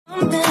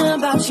Something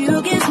about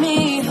you gives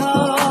me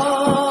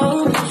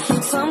hope.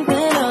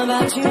 Something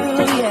about you,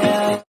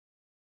 yeah.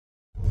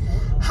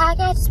 Hi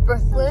guys, it's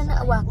Brookelynne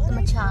and welcome to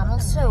my channel.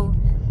 So,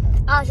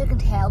 as you can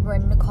tell, we're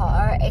in the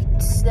car.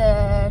 It's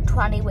the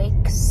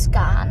 20-week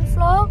scan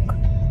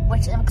vlog,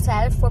 which I'm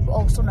excited for, but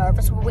also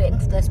nervous. We're waiting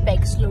for this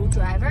big slow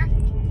driver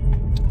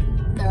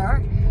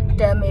there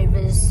to move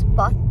his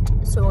butt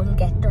so we can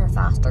get there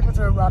faster because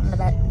we're running a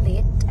bit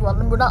late. Well,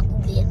 we're not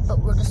late, but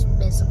we're just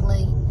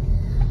basically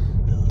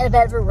in a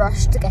bit of a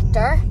rush to get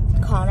there.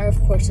 Connor, of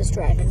course, is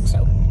driving,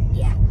 so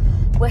yeah.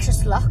 Wish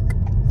us luck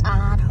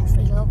and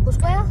hopefully it all goes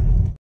well.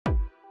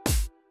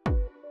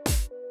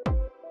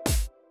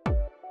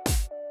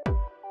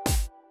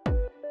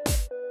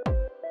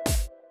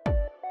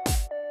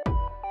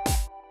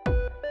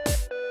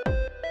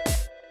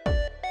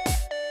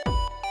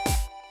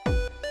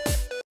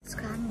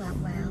 Scan went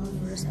well.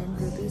 We're just in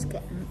Ruby's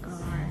getting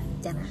our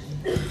dinner.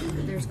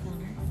 There's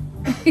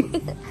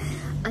Connor.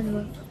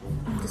 And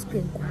I'm just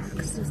being quiet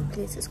because this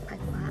place is quite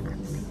quiet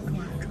and people can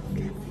watch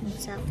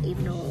himself,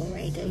 even though I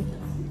already do.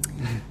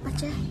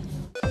 But yeah.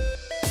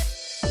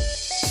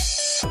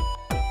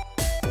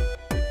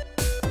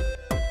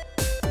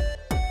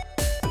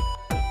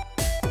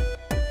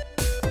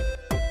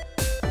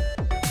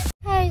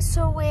 Hey,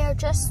 so we're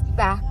just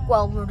back.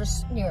 Well, we're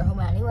just near home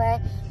anyway.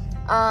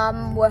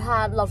 We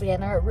had a lovely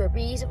dinner at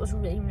Ruby's. It was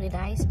really, really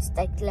nice. It's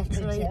like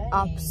literally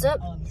opposite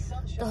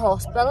the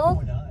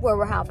hospital where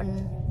we're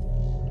having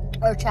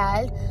our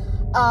child.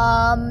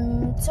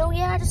 So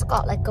yeah, I just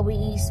got like a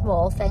wee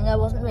small thing. I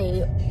wasn't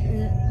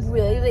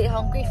really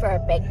hungry for a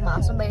big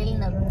massive meal,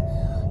 and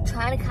I'm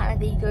trying to kind of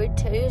be good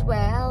too as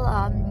well.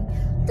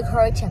 The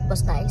curry chip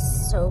was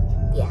nice, so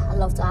yeah, I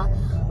love that.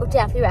 Would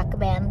definitely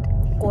recommend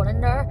going in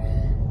there.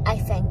 I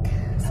think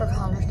for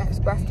Connor's next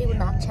birthday, when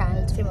that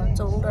child's 3 months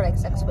old or like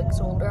 6 weeks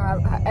older,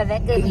 I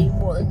think it'll be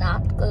more than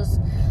that, because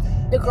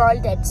the girl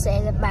did say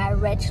that my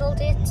original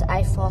date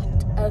I thought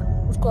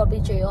was going to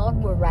be due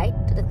on were right,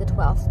 like the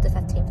 12th to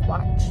 15th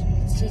March.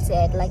 She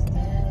said like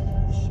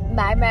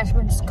my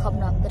measurement's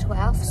coming up the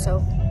 12th, so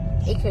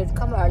he could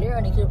come earlier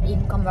and he could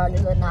even come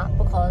earlier than that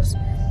because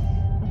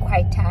I'm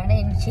quite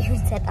tiny, and she even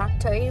said that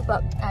too.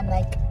 But I'm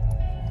like,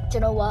 do you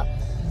know what?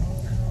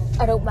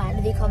 I don't mind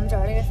if he comes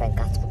early. I think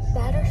that's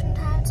better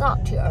sometimes.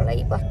 Not too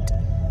early, but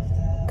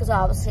because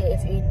obviously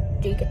if you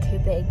do get too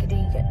big, you do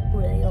get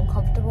really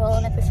uncomfortable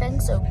and everything.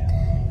 So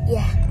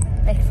yeah,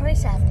 like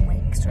 37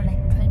 weeks or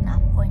like between that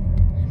point,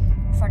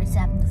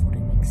 37 to 40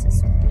 weeks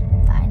is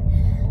fine.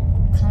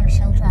 Connor's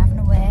still driving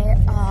away.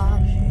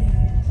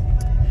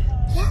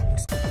 Yeah.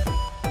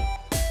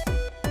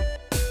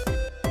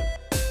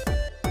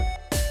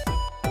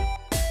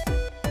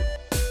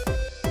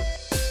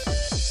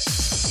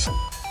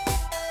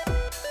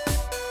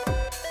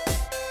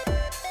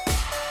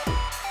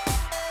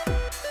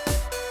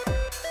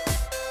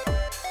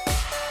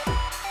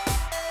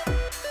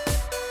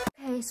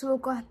 So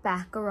we got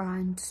back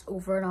around just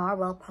over an hour,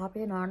 well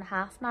probably an hour and a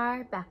half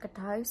now, back at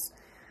the house,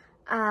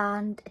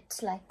 and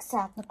it's like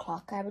 7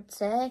 o'clock I would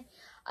say.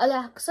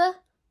 Alexa,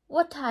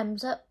 what time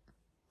is it?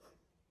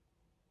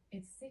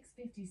 It's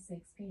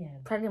 6:56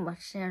 p.m. Pretty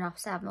much near enough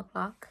 7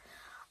 o'clock.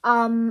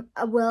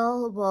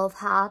 We'll have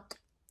had,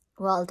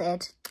 well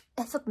did,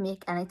 if it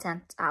make any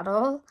sense at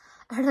all,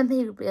 I think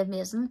it would be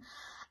amazing.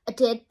 I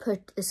did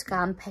put the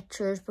scan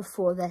pictures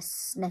before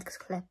this next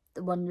clip,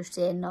 the one you're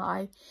seeing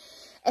now.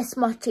 It's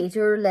much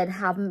easier than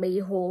having me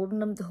holding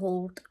them to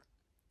hold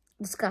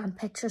the scan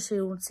picture so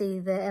you won't see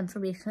the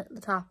information at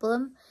the top of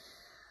them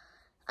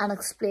and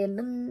explain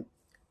them.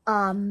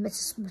 It's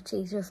just much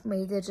easier for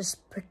me to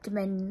just put them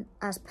in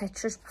as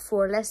pictures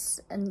before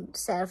this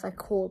instead of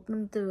like holding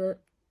them to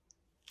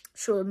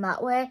show them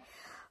that way.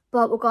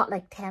 But we got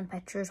like 10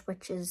 pictures,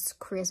 which is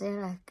crazy.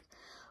 Like,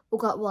 we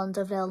got ones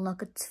of little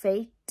Nugget's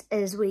feet,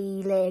 his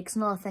wee legs,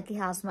 and all. I think he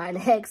has my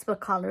legs, but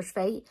Connor's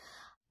feet.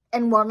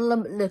 And one of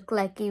them looked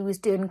like he was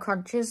doing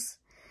crunches,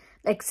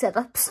 like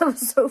sit-ups. It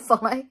was so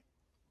funny.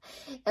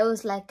 It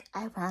was like,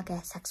 I want to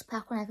get a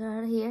six-pack when I get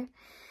out of here,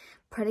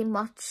 pretty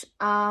much.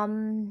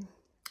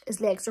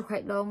 His legs are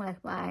quite long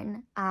like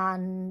mine,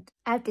 and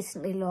I have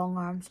decently long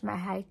arms for my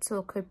height, so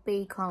it could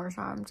be Connor's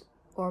arms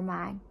or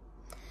mine.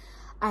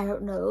 I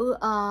don't know.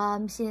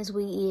 Seeing his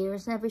wee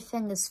ears and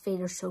everything, his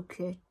feet are so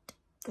cute.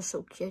 They're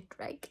so cute,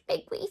 right?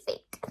 Big wee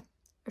feet.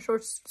 They're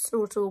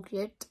so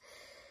cute.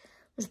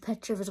 There's a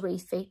picture of his wee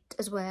feet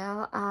as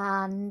well,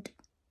 and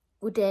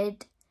we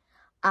did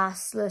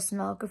ask the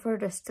sonographer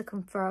just to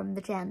confirm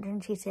the gender,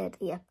 and she said,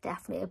 yep,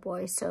 definitely a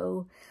boy,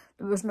 so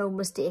there was no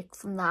mistake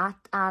from that,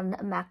 and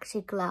I'm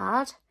actually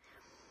glad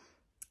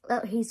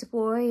that he's a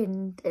boy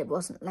and it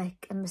wasn't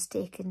like a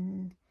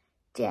mistaken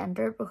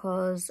gender,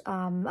 because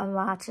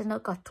imagine I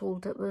got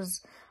told it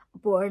was a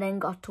boy and then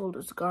got told it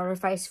was a girl or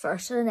vice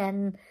versa, and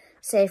then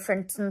say for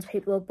instance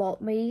people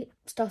bought me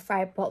stuff,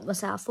 I bought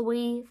myself a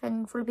wee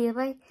thing for a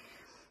baby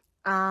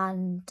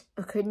and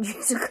I couldn't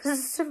use it because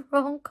it's the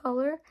wrong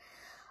colour.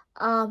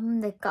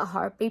 Like a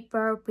heartbeat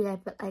bar would be a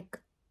bit like,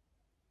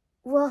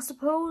 well, I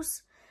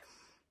suppose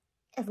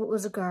if it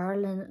was a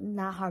girl and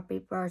that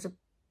heartbeat bar is a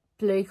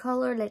blue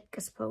colour, like,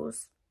 I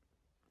suppose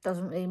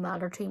doesn't really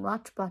matter too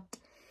much, but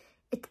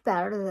it's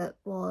better that it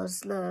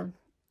was the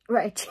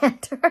right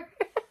gender.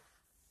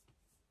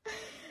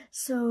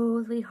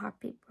 So the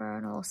heartbeat bar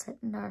and all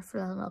sitting there for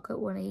a look at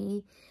when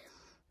he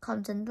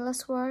comes into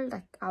this world,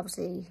 like,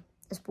 obviously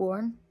is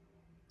born.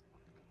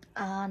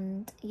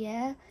 And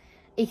yeah,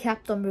 he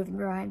kept on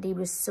moving around. He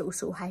was so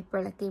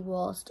hyper, like he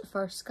was the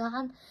first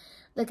scan.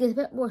 Like, he's a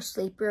bit more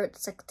sleepier at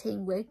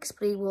 16 weeks,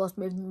 but he was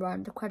moving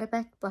around quite a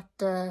bit. But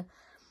the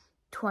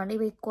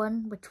 20-week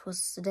one, which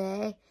was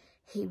today,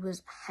 he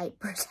was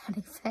hyper as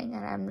anything.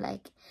 And I'm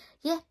like,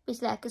 yeah,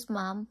 he's like his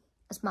mom.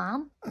 His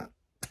mom?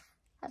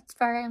 That's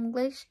very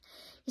English.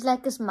 He's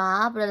like his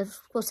ma, but I was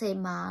going to say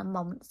ma and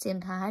mum at the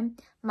same time.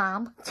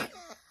 Mom.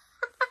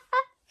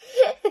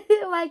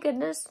 Oh my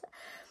goodness.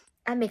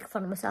 I make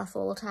fun of myself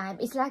all the time.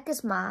 He's like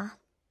his ma.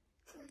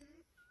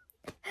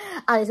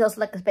 And he's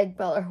also like his big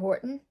brother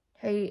Horton,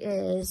 who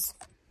is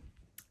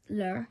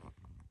Lauder.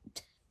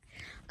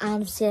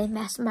 And if you see a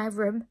mess in my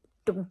room,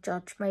 don't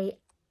judge me.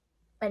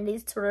 I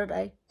need to sort it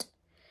out.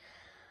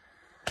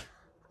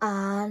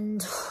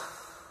 And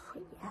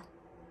yeah,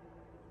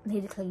 I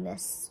need to clean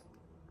this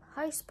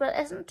house, but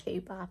it isn't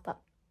too bad, but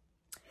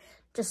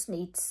just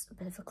needs a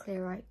bit of a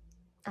clear out.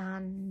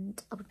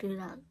 And I'll be doing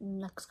that in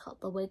the next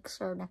couple of weeks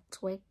or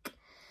next week.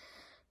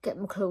 Get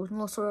my clothing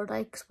all sorted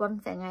out, because one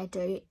thing I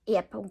do,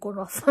 yep, I'm going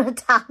off on a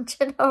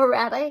tangent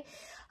already.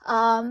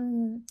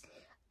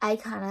 I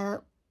kind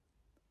of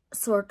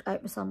sort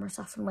out my summer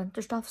stuff and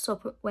winter stuff. So I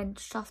put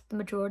winter stuff, the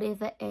majority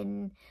of it,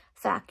 in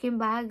vacuum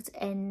bags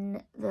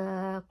in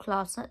the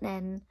closet, and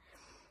then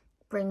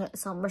bring out the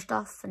summer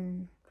stuff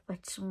and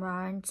switch them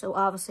around. So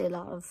obviously a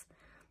lot of,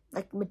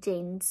 like, my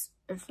jeans,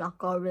 it's not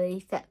going to really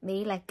fit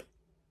me, like,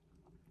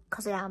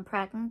 because I am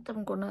pregnant.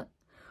 I'm going to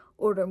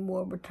order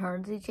more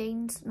maternity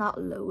jeans,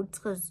 not loads,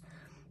 because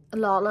a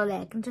lot of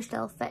leggings are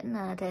still fitting,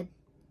 and I did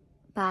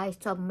buy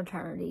some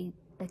maternity,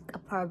 like a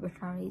pair of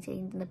maternity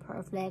jeans and a pair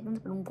of leggings,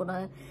 but I'm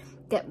gonna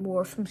get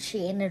more from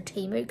Shein or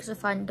Temu, because I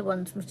found the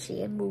ones from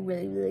Shein were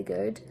really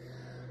good.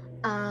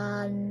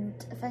 And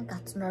I think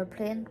that's an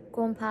airplane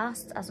going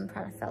past as I'm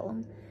trying to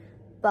film.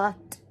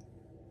 But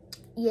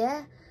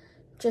yeah,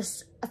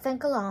 just I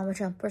think a lot of my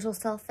jumpers will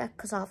still fit,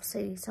 because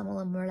obviously some of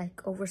them were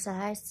like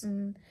oversized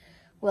and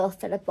will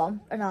fit a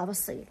bump, and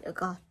obviously I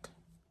got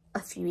a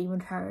few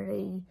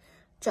maternity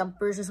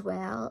jumpers as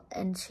well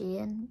in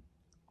Shein.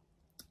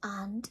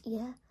 And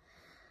yeah,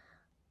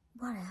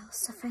 what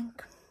else? I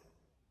think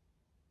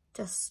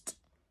just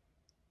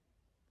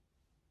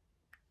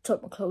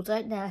sort my clothes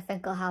out, and then I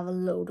think I'll have a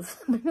load of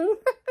them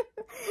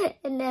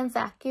in them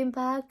vacuum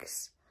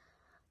bags.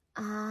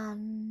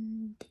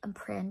 And I'm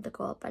praying to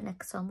God by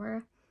next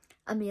summer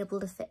I'm able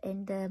to fit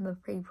into my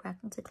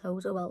pre-pregnancy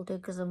clothes. I will do,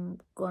 because I'm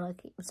going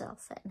to keep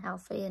myself fit and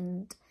healthy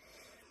and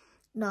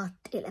not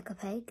eat like a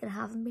pig. And I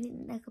haven't been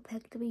eating like a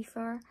pig, to be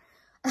fair.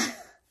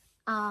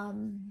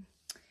 But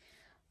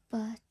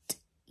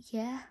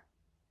yeah,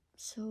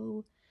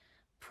 so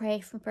pray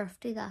for my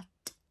birthday that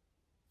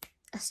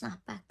I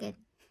snap back in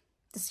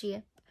this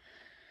year.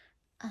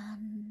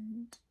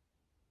 And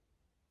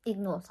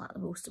even though it's not the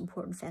most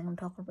important thing I'm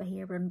talking about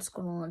here, but I'm just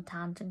going on a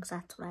tangent, because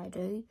that's what I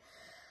do.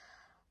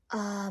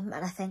 And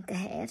I think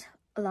ahead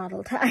a lot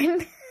of the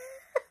time.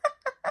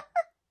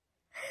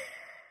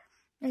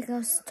 Like, I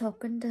was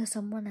talking to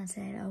someone and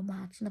said, oh,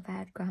 imagine if I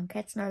had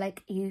grandkids, and they're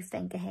like, you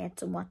think ahead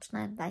so much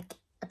now. Like,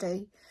 I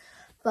do.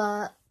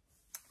 But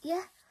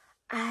yeah,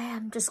 I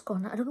am just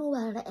gonna, I don't know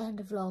whether to end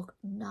the vlog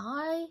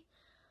now,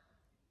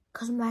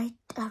 because I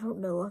don't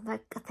know,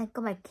 like, I think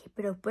I might keep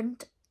it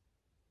opened,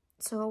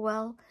 so I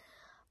will.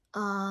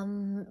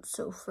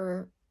 So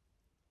for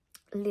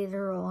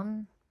later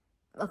on,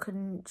 I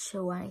couldn't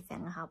show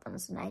anything that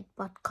happens tonight,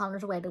 but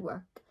Connor's away to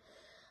work,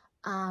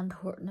 and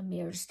Horton and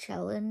Mir's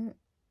chilling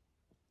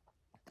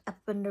up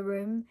in the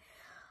room.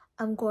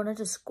 I'm gonna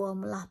just go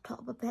on my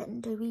laptop a bit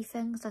and do wee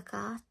things like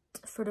that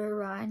for the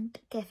round.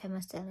 Give him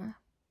his dinner.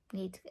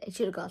 He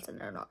should have got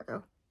dinner an hour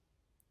ago.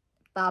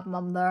 Bad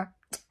mum there.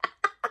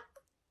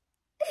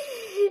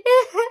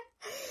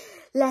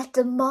 Let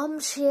the mum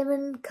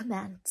shaming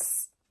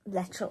commence,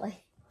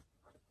 literally.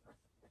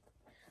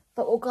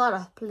 But we got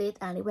up late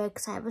anyway,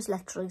 because I was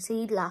literally,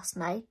 see, last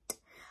night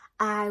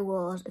I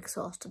was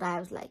exhausted. I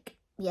was like,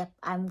 yep,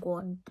 I'm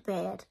going to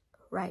bed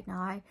right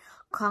now.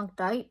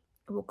 Conked out,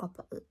 woke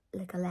up at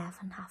like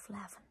 11, half 11.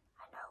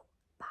 I know,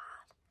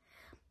 bad.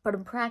 But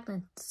I'm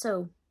pregnant,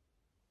 so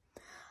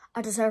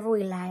I deserve a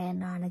wee lie-in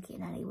now and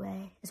again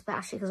anyway.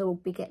 Especially because I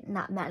won't be getting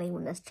that many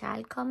when this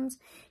child comes.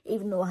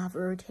 Even though I have a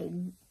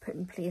routine put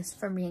in place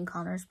for me and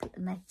Connor's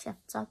putting night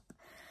shifts up.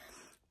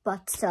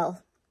 But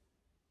still,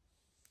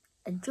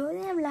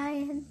 enjoy them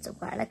lie-ins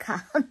while I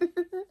can.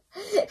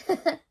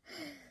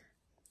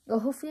 Well,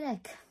 hopefully,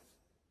 like,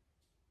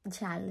 the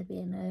child will be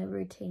in a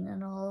routine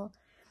and all.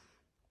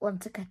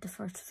 Once I get the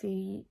first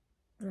few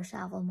to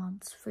several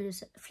months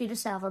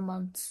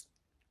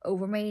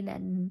over me,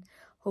 then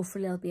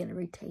hopefully I'll be in a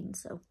routine.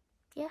 So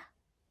yeah,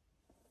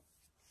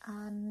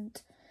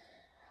 and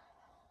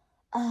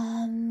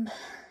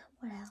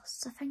What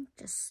else? I think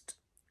just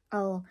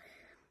I'll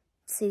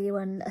see you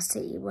when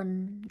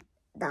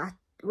that,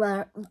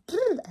 well,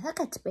 I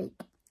can't speak.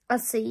 I'll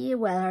see you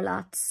whether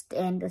that's to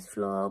end this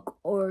vlog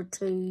or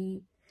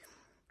to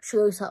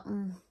show you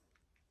something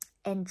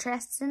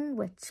interesting,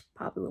 which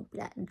probably won't be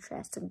that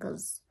interesting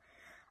because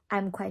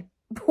I'm quite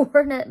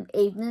bored at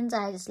evenings.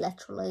 I just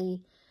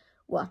literally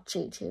watch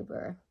YouTube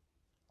or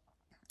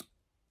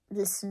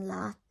listen to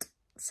that.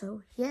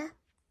 So yeah,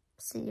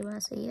 see you when I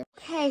see you.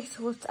 Okay,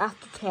 so it's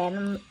after 10.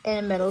 I'm in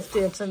the middle of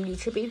doing some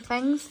YouTube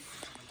things.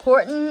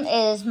 Horton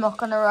is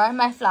mucking around.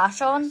 My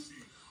flash on?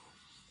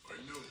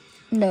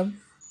 No.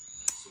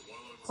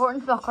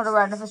 Horton's mucking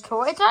around with his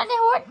toys, aren't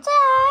you, Horton? Say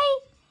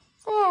hi.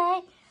 Say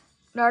hi.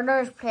 Lauder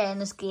is playing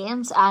his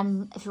games,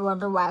 and if you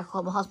wonder why I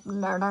call my husband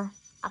Lauder,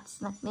 that's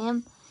his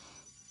nickname.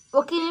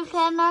 What game are you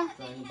playing now?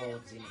 Playing ball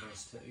at the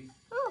Universe 2.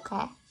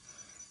 Okay.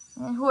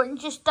 And Horton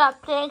just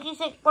stopped playing. He's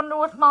like, wonder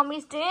what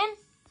mommy's doing?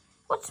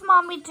 What's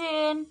mommy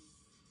doing?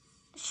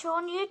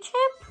 Showing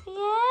YouTube?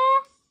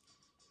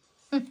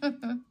 Yeah.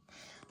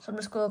 So I'm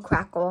just going to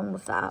crack on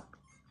with that.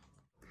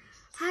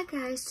 Hi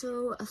guys,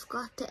 so I've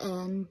got to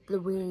end the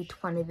wee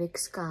 20-week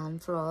scan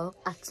vlog.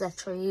 It's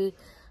literally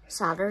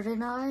Saturday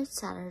now,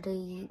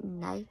 Saturday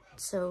night.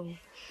 So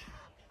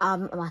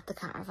I'm at the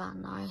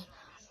caravan now.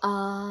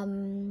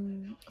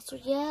 So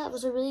yeah, it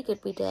was a really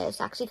good wee day.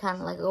 It's actually kind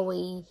of like a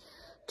wee,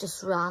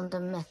 just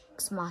random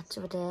mix match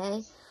of a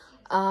day.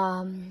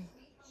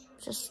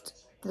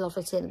 Just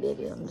lovely seeing the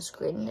baby on the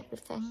screen and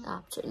everything. I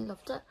absolutely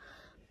loved it.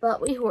 But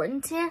we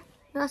Horton's here.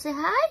 You wanna say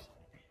hi?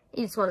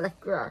 You just wanna lick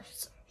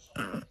yours.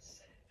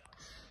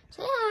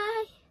 Say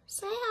hi.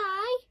 Say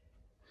hi.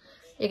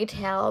 You can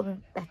tell I'm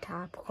a bit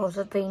tired because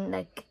I've been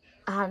like,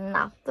 I had a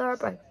nap there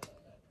about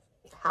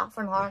half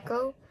an hour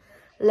ago.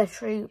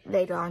 Literally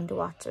lay down to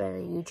watch a bit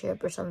of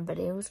YouTube or some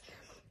videos.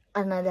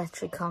 And I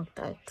literally conked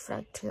out for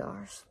like 2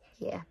 hours.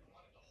 Yeah.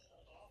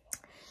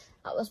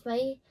 That was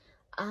me.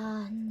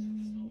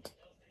 And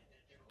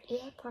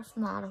yeah, apart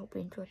from that, I hope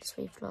you enjoyed this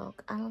wee vlog.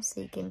 And I'll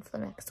see you again for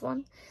the next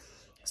one.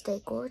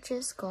 Stay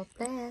gorgeous. God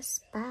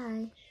bless.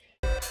 Bye.